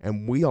trouble,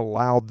 and we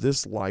allow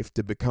this life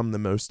to become the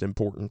most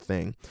important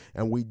thing.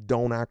 And we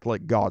don't act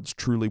like God's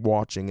truly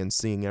watching and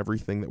seeing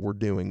everything that we're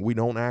doing. We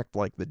don't act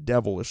like the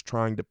devil is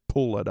trying to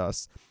pull at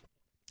us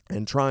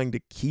and trying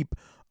to keep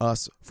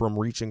us from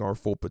reaching our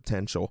full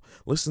potential.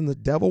 Listen, the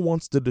devil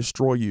wants to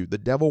destroy you. The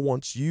devil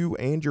wants you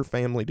and your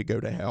family to go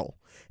to hell.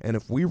 And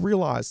if we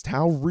realized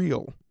how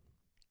real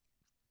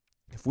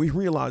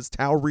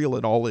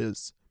it all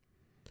is,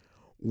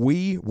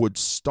 we would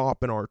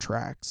stop in our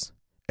tracks,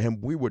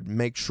 and we would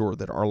make sure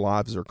that our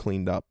lives are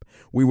cleaned up.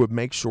 We would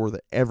make sure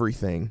that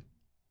everything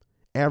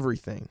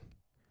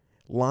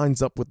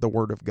lines up with the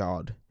Word of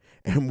God.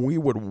 And we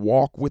would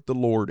walk with the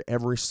Lord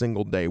every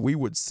single day. We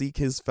would seek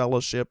His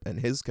fellowship and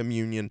His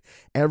communion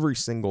every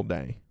single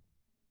day.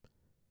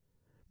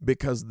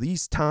 Because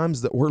these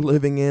times that we're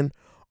living in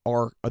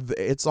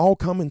it's all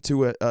coming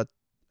to a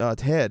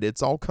head.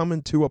 It's all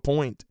coming to a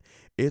point.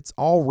 It's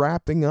all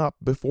wrapping up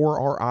before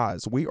our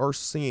eyes. We are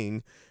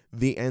seeing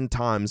the end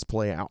times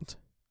play out.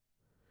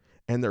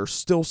 And there's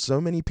still so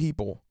many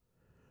people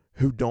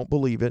who don't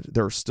believe it.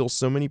 There are still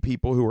so many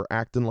people who are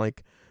acting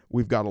like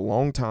we've got a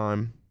long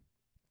time.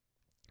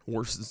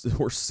 We're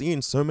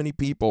seeing so many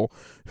people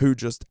who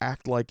just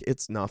act like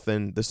it's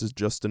nothing. This is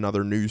just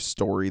another news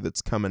story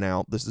that's coming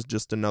out. This is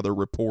just another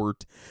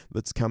report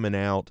that's coming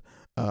out.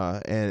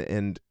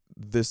 And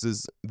this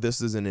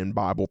isn't in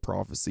Bible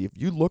prophecy. If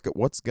you look at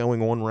what's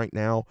going on right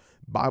now,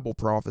 Bible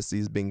prophecy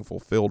is being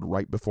fulfilled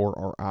right before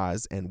our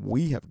eyes, and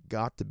we have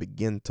got to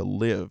begin to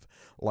live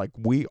like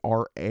we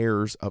are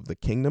heirs of the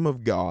kingdom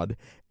of God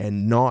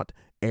and not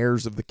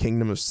heirs of the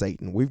kingdom of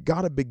Satan. We've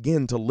got to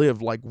begin to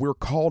live like we're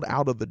called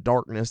out of the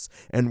darkness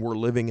and we're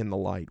living in the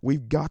light.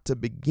 We've got to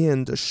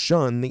begin to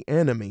shun the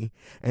enemy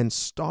and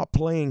stop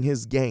playing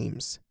his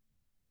games,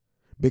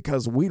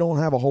 because we don't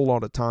have a whole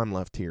lot of time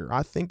left here.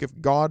 I think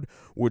if God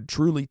would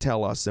truly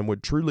tell us and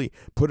would truly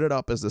put it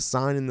up as a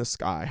sign in the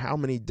sky, how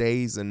many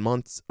days and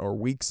months or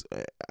weeks,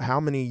 how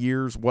many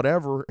years,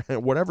 whatever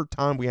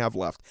time we have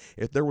left,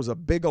 if there was a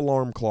big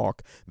alarm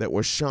clock that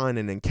was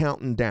shining and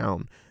counting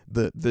down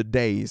the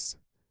days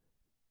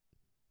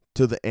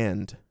to the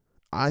end,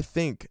 I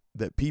think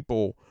that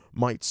people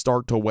might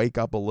start to wake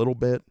up a little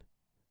bit,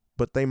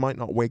 but they might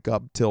not wake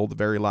up till the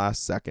very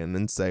last second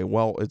and say,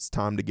 well, it's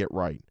time to get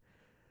right.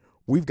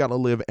 We've got to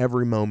live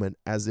every moment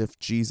as if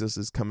Jesus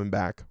is coming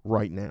back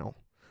right now.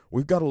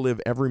 We've got to live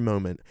every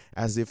moment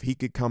as if he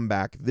could come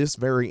back this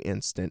very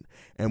instant,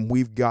 and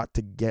we've got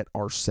to get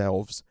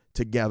ourselves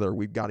together.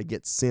 We've got to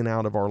get sin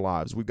out of our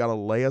lives. We've got to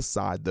lay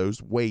aside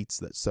those weights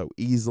that so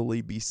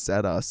easily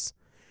beset us,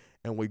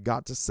 and we've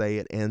got to say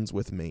it ends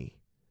with me.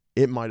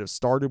 It might have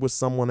started with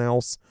someone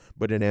else,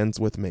 but it ends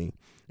with me.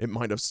 It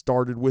might have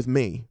started with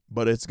me,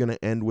 but it's going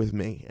to end with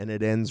me, and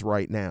it ends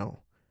right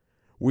now.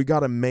 We got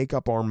to make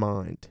up our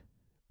mind.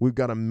 We've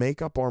got to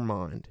make up our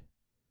mind,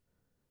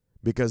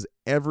 because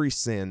every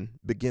sin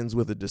begins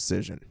with a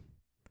decision.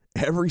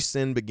 Every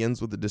sin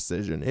begins with a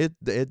decision.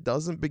 It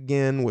doesn't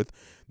begin with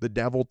the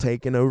devil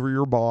taking over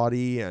your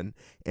body and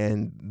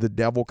the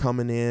devil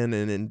coming in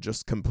and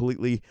just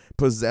completely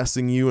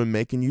possessing you and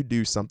making you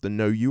do something.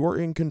 No, you are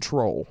in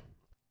control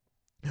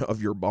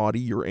of your body.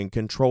 You're in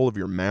control of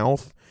your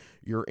mouth.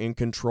 You're in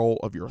control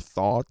of your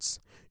thoughts.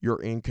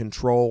 You're in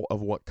control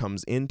of what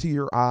comes into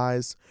your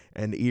eyes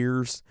and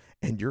ears,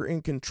 and you're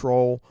in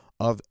control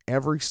of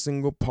every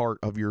single part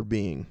of your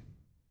being.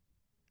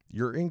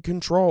 You're in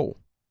control.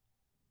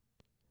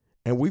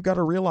 And we've got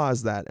to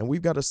realize that, and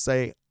we've got to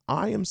say,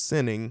 I am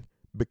sinning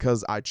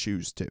because I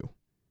choose to.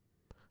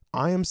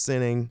 I am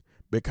sinning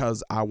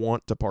because I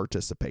want to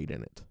participate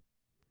in it.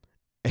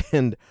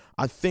 And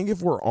I think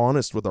if we're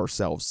honest with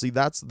ourselves, see,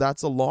 that's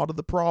a lot of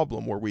the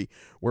problem where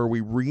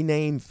we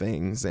rename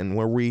things and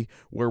where we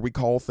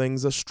call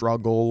things a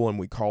struggle and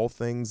we call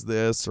things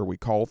this or we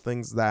call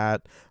things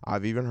that.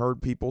 I've even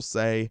heard people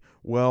say,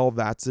 well,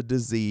 that's a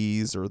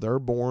disease or they're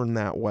born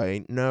that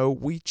way. No,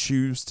 we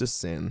choose to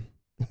sin.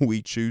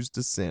 We choose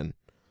to sin.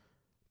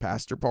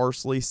 Pastor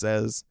Parsley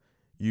says,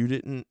 you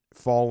didn't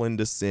fall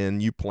into sin,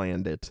 you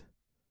planned it.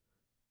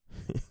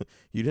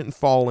 You didn't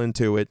fall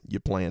into it, you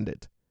planned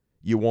it.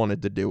 You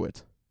wanted to do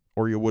it,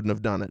 or you wouldn't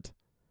have done it.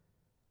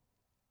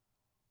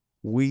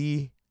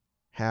 We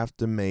have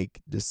to make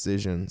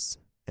decisions,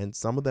 and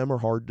some of them are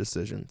hard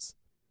decisions.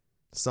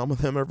 Some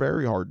of them are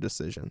very hard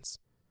decisions.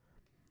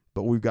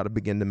 But we've got to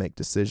begin to make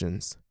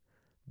decisions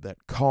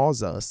that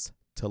cause us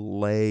to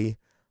lay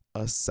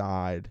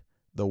aside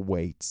the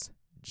weights.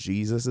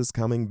 Jesus is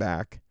coming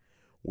back.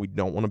 We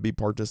don't want to be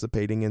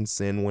participating in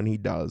sin when he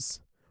does.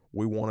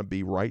 We want to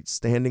be right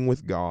standing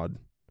with God.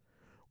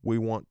 We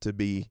want to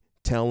be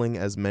telling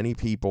as many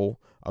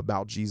people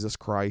about Jesus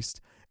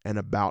Christ and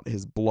about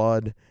his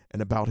blood and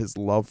about his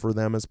love for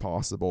them as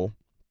possible.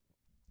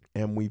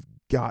 And we've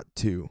got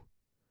to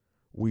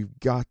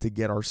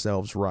get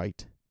ourselves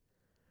right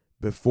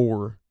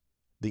before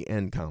the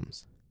end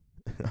comes.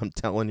 I'm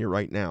telling you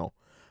right now,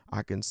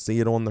 I can see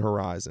it on the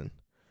horizon.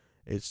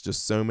 It's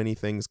just so many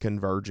things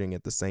converging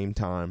at the same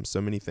time, so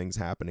many things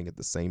happening at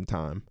the same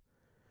time.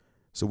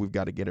 So we've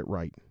got to get it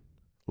right.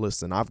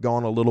 Listen, I've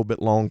gone a little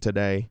bit long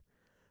today,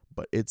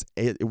 but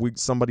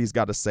somebody's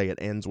got to say it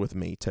ends with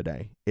me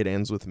today. It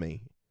ends with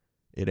me.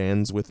 It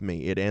ends with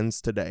me. It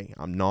ends today.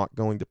 I'm not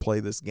going to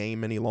play this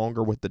game any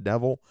longer with the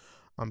devil.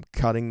 I'm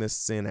cutting this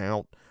sin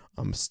out.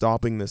 I'm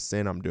stopping this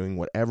sin. I'm doing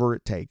whatever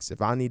it takes.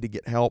 If I need to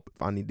get help,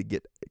 if I need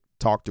to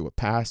talk to a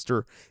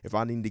pastor, if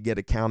I need to get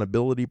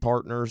accountability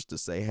partners to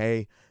say,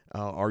 hey,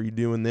 are you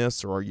doing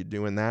this or are you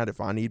doing that? If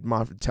I need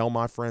tell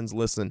my friends,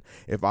 listen,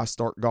 if I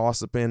start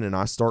gossiping and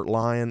I start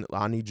lying,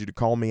 I need you to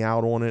call me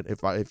out on it.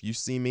 If you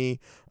see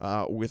me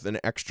with an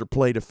extra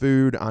plate of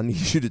food, I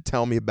need you to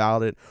tell me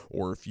about it.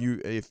 Or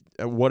if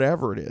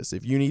whatever it is,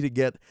 if you need to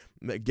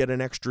get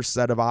an extra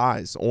set of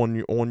eyes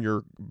on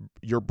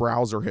your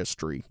browser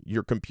history,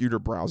 your computer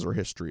browser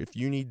history. If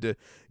you need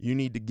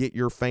to get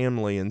your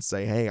family and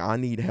say, hey, I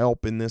need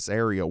help in this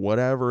area,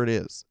 whatever it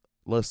is,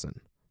 listen.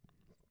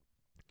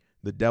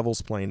 The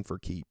devil's playing for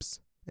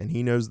keeps, and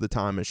he knows the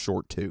time is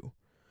short too.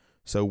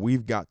 So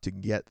we've got to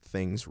get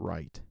things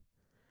right.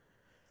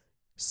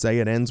 Say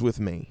it ends with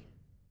me.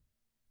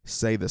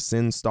 Say the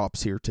sin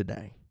stops here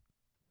today.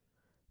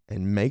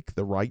 And make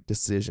the right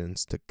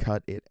decisions to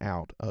cut it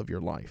out of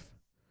your life.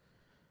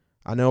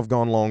 I know I've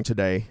gone long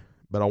today,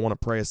 but I want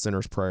to pray a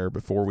sinner's prayer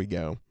before we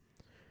go.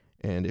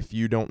 And if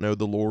you don't know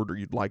the Lord or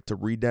you'd like to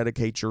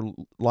rededicate your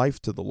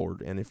life to the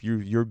Lord, and if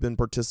you've been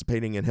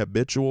participating in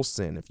habitual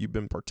sin, if you've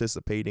been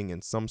participating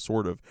in some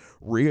sort of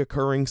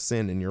reoccurring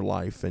sin in your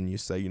life, and you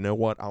say, you know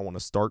what, I want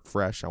to start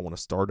fresh, I want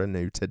to start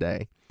anew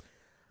today,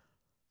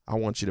 I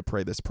want you to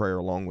pray this prayer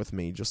along with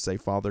me. Just say,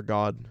 Father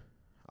God,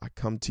 I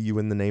come to you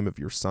in the name of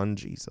your Son,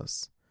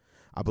 Jesus.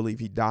 I believe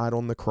he died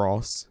on the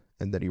cross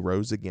and that he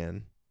rose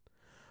again.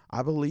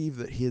 I believe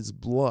that his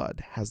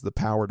blood has the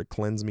power to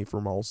cleanse me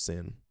from all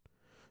sin.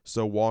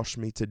 So wash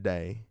me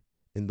today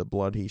in the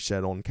blood he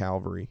shed on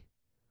Calvary.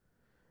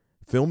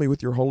 Fill me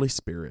with your Holy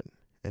Spirit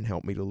and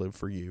help me to live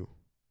for you.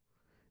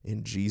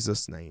 In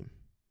Jesus' name,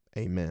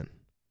 amen.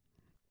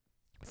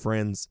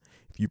 Friends,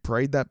 if you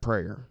prayed that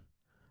prayer,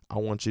 I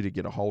want you to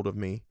get a hold of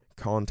me.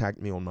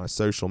 Contact me on my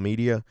social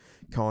media.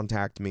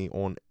 Contact me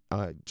on,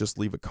 just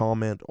leave a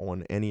comment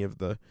on any of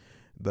the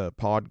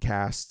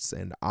podcasts,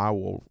 and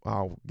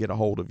I'll get a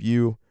hold of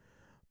you.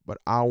 But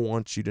I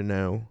want you to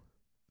know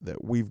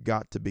that we've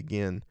got to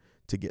begin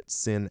to get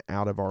sin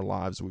out of our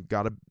lives. We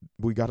got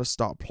to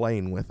stop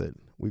playing with it.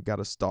 We've got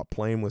to stop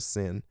playing with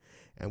sin,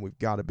 and we've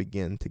got to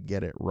begin to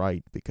get it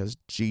right, because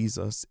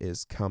Jesus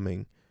is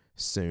coming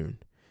soon.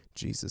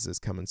 Jesus is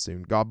coming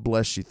soon. God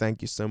bless you.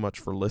 Thank you so much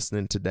for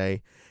listening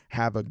today.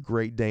 Have a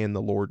great day in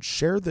the Lord.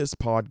 Share this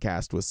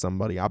podcast with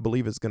somebody. I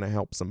believe it's going to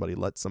help somebody.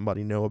 Let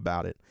somebody know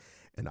about it,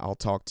 and I'll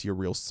talk to you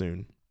real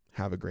soon.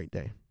 Have a great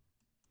day.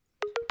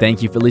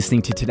 Thank you for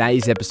listening to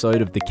today's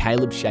episode of the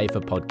Caleb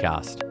Schaefer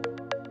Podcast.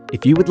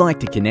 If you would like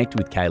to connect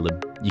with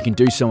Caleb, you can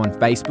do so on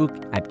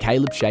Facebook at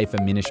Caleb Schaefer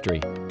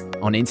Ministry,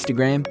 on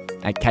Instagram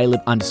at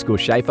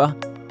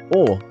Caleb_Schaefer,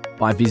 or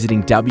by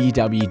visiting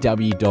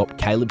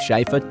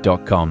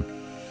www.calebschafer.com.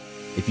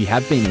 If you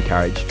have been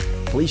encouraged,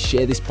 please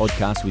share this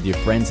podcast with your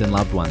friends and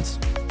loved ones.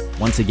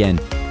 Once again,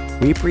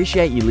 we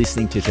appreciate you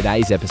listening to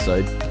today's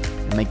episode,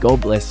 and may God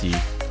bless you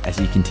as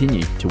you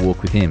continue to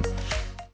walk with Him.